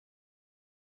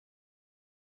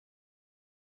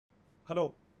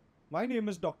Hello, my name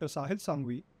is Dr. Sahil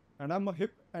Sanghavi and I'm a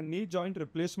hip and knee joint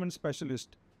replacement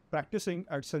specialist practicing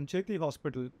at Sancheti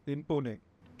Hospital in Pune.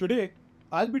 Today,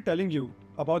 I'll be telling you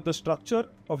about the structure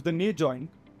of the knee joint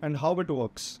and how it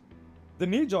works. The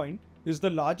knee joint is the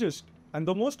largest and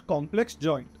the most complex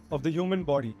joint of the human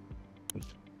body.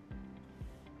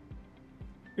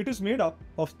 It is made up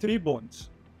of three bones,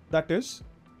 that is,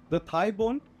 the thigh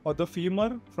bone or the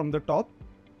femur from the top,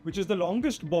 which is the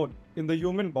longest bone in the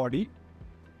human body.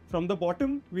 From the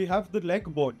bottom, we have the leg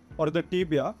bone or the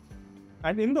tibia,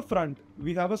 and in the front,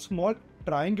 we have a small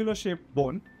triangular shaped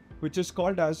bone, which is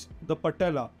called as the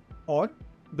patella or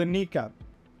the kneecap.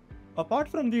 Apart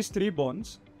from these three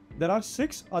bones, there are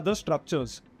 6 other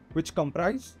structures which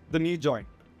comprise the knee joint.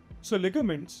 So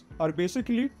ligaments are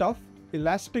basically tough,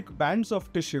 elastic bands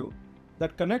of tissue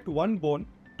that connect one bone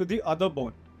to the other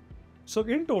bone. So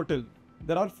in total,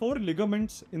 there are 4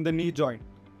 ligaments in the knee joint.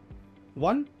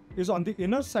 One is on the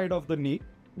inner side of the knee,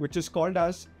 which is called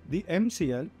as the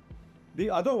MCL. The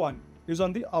other one is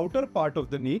on the outer part of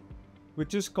the knee,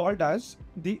 which is called as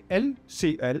the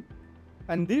LCL.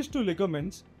 And these 2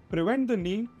 ligaments prevent the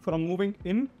knee from moving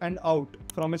in and out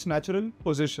from its natural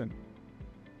position.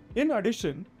 In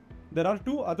addition, there are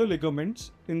 2 other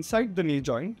ligaments inside the knee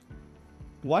joint.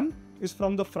 One is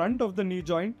from the front of the knee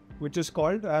joint, which is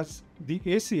called as the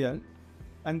ACL,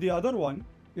 and the other one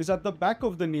is at the back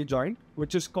of the knee joint,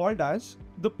 which is called as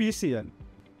the PCL.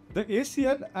 The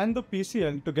ACL and the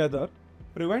PCL together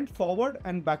prevent forward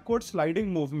and backward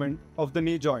sliding movement of the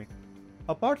knee joint.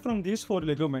 Apart from these 4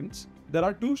 ligaments, there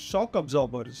are 2 shock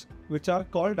absorbers, which are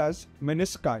called as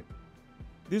menisci.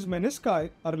 These menisci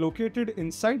are located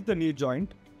inside the knee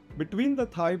joint between the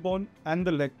thigh bone and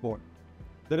the leg bone.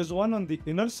 There is one on the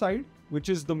inner side, which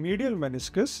is the medial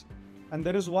meniscus, and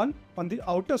there is one on the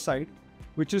outer side,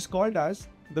 which is called as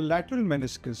the lateral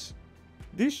meniscus.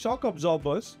 These shock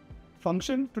absorbers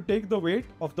function to take the weight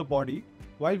of the body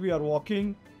while we are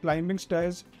walking, climbing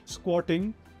stairs,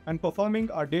 squatting, and performing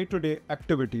our day-to-day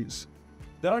activities.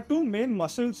 There are 2 main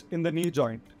muscles in the knee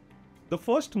joint. The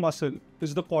first muscle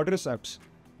is the quadriceps,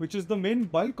 which is the main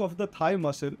bulk of the thigh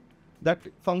muscle that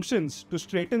functions to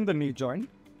straighten the knee joint,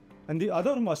 and the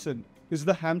other muscle is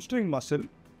the hamstring muscle,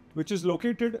 which is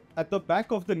located at the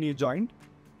back of the knee joint,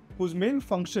 whose main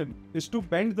function is to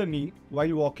bend the knee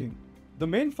while walking. The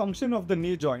main function of the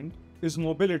knee joint is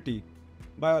mobility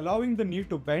by allowing the knee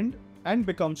to bend and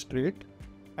become straight,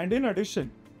 and in addition,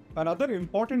 another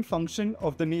important function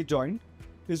of the knee joint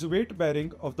is weight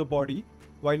bearing of the body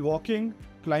while walking,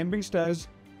 climbing stairs,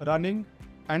 running,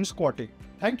 and squatting.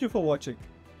 Thank you for watching.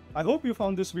 I hope you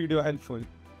found this video helpful,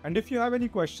 and if you have any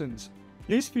questions,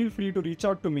 please feel free to reach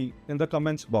out to me in the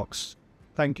comments box.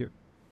 Thank you.